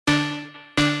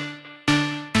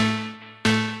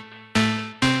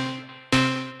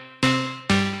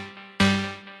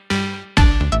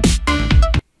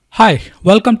Hi,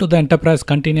 welcome to the Enterprise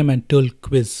Continuum and Tool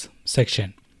Quiz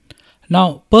section.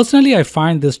 Now, personally, I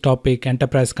find this topic,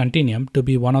 Enterprise Continuum, to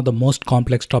be one of the most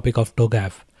complex topic of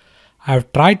TOGAF. I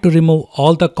have tried to remove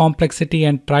all the complexity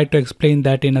and tried to explain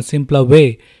that in a simpler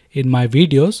way in my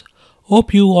videos.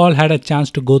 Hope you all had a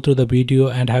chance to go through the video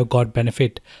and have got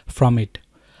benefit from it.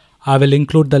 I will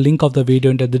include the link of the video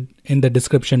in the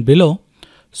description below,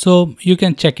 so you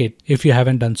can check it if you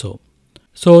haven't done so.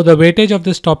 So the weightage of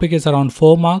this topic is around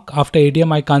 4 mark. After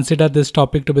ADM, I consider this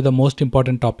topic to be the most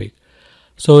important topic.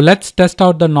 So let's test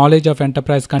out the knowledge of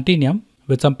Enterprise Continuum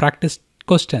with some practice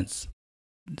questions.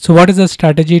 So what is the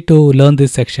strategy to learn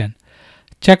this section?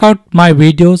 Check out my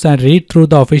videos and read through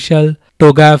the official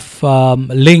TOGAF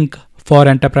link for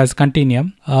Enterprise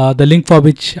Continuum, the link for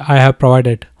which I have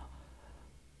provided.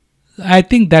 I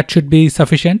think that should be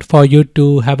sufficient for you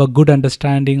to have a good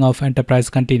understanding of Enterprise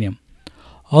Continuum.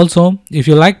 Also, if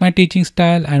you like my teaching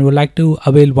style and would like to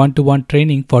avail one-to-one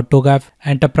training for TOGAF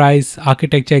Enterprise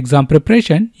Architecture Exam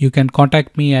preparation, you can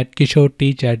contact me at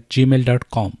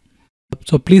kishoreteach@gmail.com.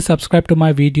 So please subscribe to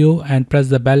my video and press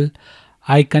the bell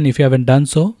icon if you haven't done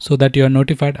so that you are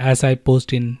notified as I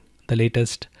post in the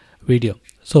latest video.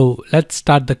 So let's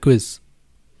start the quiz.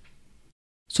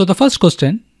 So the first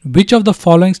question, which of the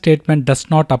following statement does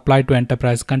not apply to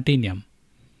Enterprise Continuum?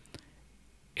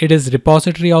 It is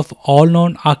repository of all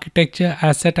known architecture,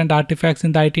 asset and artifacts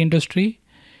in the IT industry.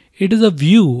 It is a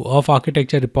view of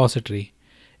architecture repository.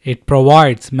 It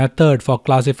provides method for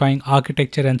classifying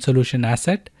architecture and solution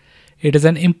asset. It is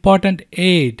an important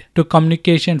aid to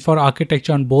communication for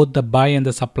architecture on both the buy and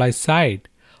the supply side.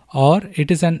 Or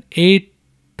it is an aid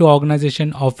to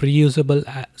organization of reusable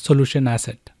solution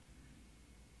asset.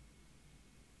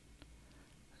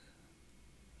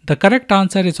 The correct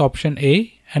answer is option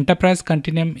A. Enterprise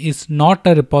Continuum is not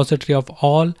a repository of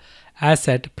all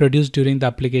asset produced during the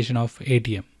application of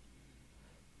ADM.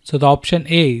 So the option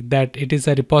A, that it is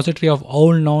a repository of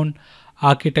all known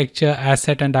architecture,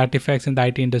 asset and artifacts in the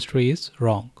IT industry, is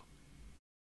wrong.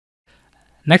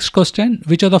 Next question,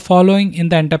 which of the following in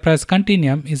the Enterprise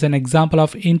Continuum is an example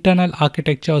of internal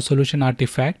architecture or solution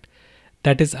artifact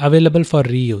that is available for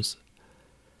reuse?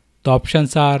 The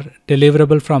options are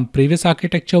deliverable from previous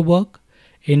architecture work,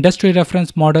 industry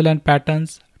reference model and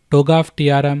patterns, TOGAF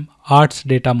TRM, ARTS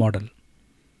data model.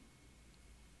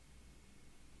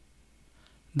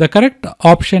 The correct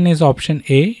option is option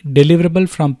A, deliverable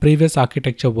from previous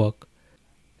architecture work.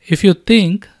 If you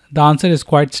think, the answer is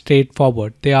quite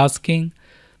straightforward. They are asking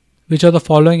which of the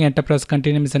following Enterprise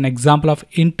Continuum is an example of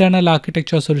internal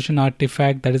architecture solution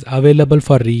artifact that is available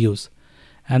for reuse.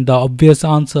 And the obvious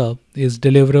answer is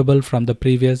deliverable from the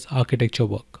previous architecture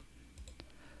work.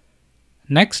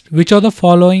 Next, which of the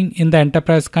following in the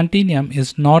Enterprise Continuum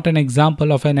is not an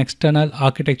example of an external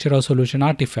architecture or solution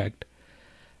artifact?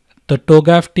 The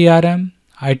TOGAF TRM,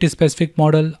 IT specific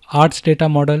model, ARTS data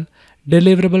model,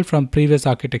 deliverable from previous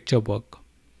architecture work.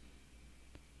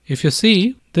 If you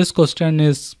see, this question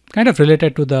is kind of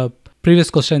related to the previous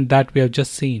question that we have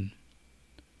just seen.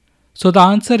 So the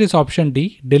answer is option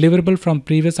D, deliverable from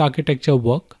previous architecture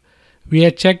work. We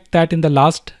had checked that in the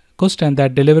last question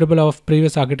that deliverable of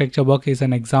previous architecture work is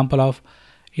an example of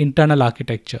internal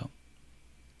architecture.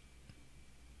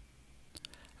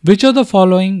 Which of the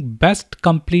following best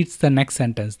completes the next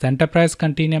sentence? The Enterprise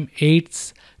Continuum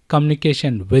aids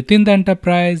communication within the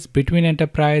enterprise, between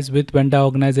enterprise, with vendor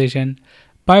organization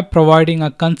by providing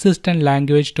a consistent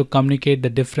language to communicate the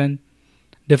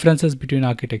differences between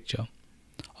architecture,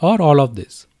 or all of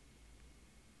this.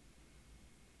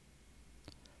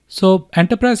 So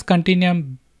Enterprise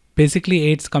Continuum basically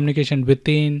aids communication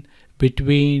within,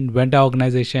 between, vendor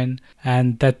organization,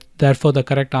 and that therefore the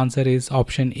correct answer is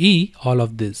option E, all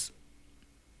of this.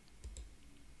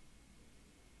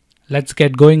 Let's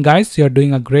get going, guys. You're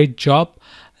doing a great job.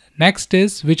 Next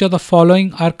is, which of the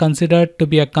following are considered to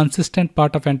be a consistent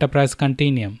part of Enterprise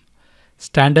Continuum?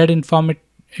 Standard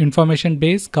information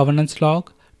base, governance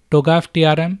log, TOGAF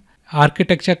TRM,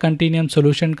 architecture continuum,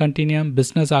 solution continuum,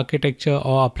 business architecture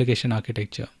or application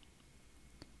architecture.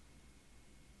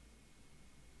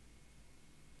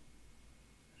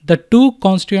 The two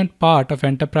constituent parts of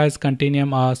Enterprise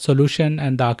Continuum are solution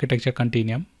and the architecture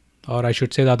continuum, or I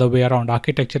should say the other way around,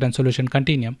 architecture and solution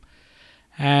continuum.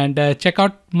 And check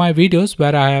out my videos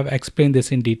where I have explained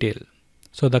this in detail.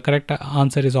 So the correct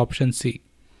answer is option C.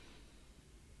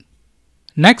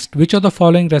 Next, which of the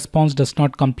following response does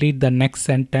not complete the next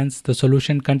sentence? The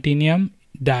solution continuum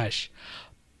dash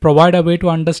provide a way to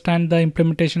understand the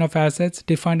implementation of assets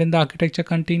defined in the architecture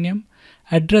continuum,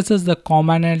 addresses the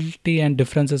commonality and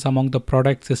differences among the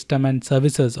product, system and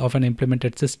services of an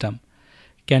implemented system,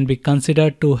 can be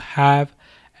considered to have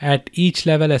At each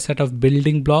level, a set of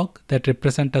building blocks that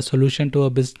represent a solution to a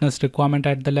business requirement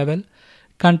at the level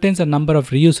contains a number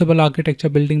of reusable architecture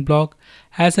building block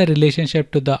has a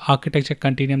relationship to the architecture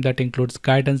continuum that includes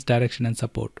guidance, direction, and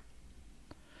support.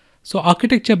 So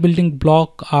architecture building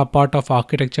block are part of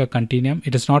architecture continuum.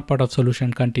 It is not part of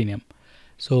solution continuum.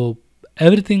 So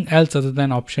everything else other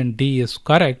than option D is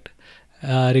correct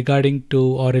regarding to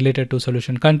or related to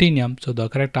solution continuum. So the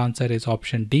correct answer is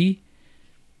option D.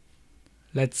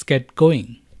 Let's get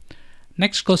going.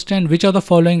 Next question, which of the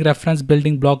following reference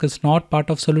building block is not part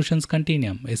of solutions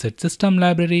continuum? Is it system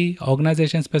library,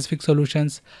 organization specific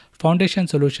solutions, foundation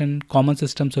solution, common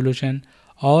system solution,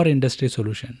 or industry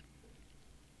solution?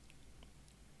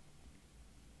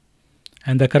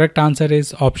 And the correct answer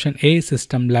is option A,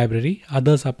 system library.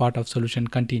 Others are part of solution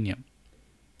continuum.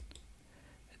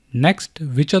 Next,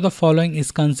 which of the following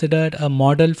is considered a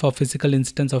model for physical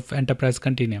instance of enterprise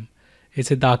continuum? Is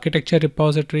it the architecture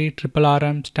repository, triple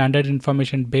RM, standard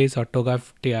information base, or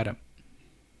TOGAF TRM?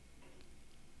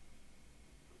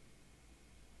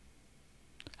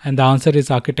 And the answer is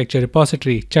architecture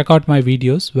repository. Check out my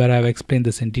videos where I have explained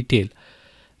this in detail.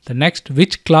 The next,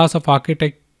 which class of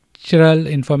architectural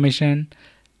information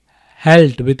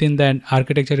held within the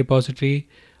architecture repository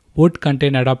would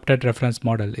contain adopted reference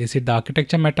model? Is it the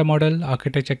architecture meta model,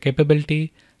 architecture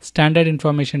capability, standard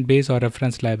information base, or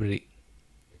reference library?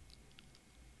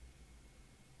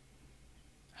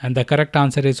 And the correct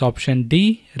answer is option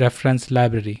D, reference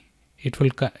library. It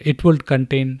will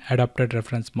contain adopted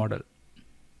reference model.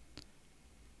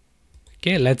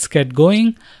 Okay, let's get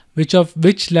going.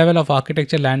 Which level of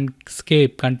architecture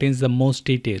landscape contains the most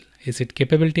detail? Is it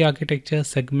capability architecture,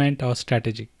 segment, or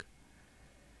strategic?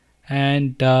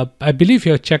 And I believe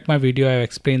you have checked my video. I have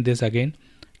explained this again.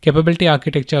 Capability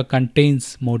architecture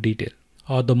contains more detail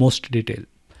or the most detail.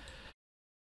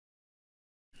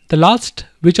 The last,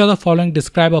 which of the following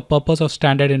describe a purpose of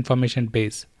standard information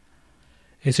base?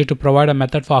 Is it to provide a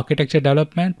method for architecture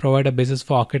development, provide a basis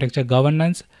for architecture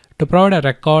governance, to provide a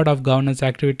record of governance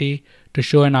activity, to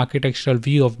show an architectural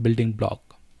view of building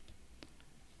block?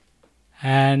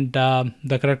 And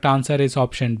the correct answer is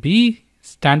option B.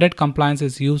 Standard compliance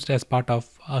is used as part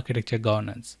of architecture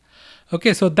governance.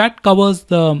 Okay, so that covers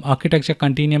the architecture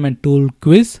continuum and tool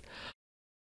quiz.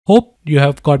 Hope you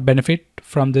have got benefit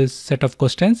from this set of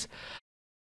questions.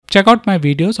 Check out my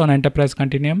videos on Enterprise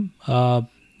Continuum.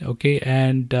 Okay,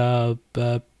 and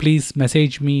please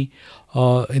message me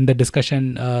in the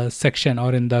discussion section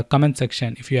or in the comment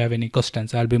section if you have any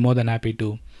questions. I'll be more than happy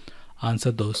to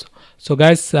answer those. So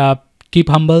guys, keep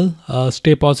humble,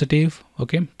 stay positive.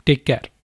 Okay, take care.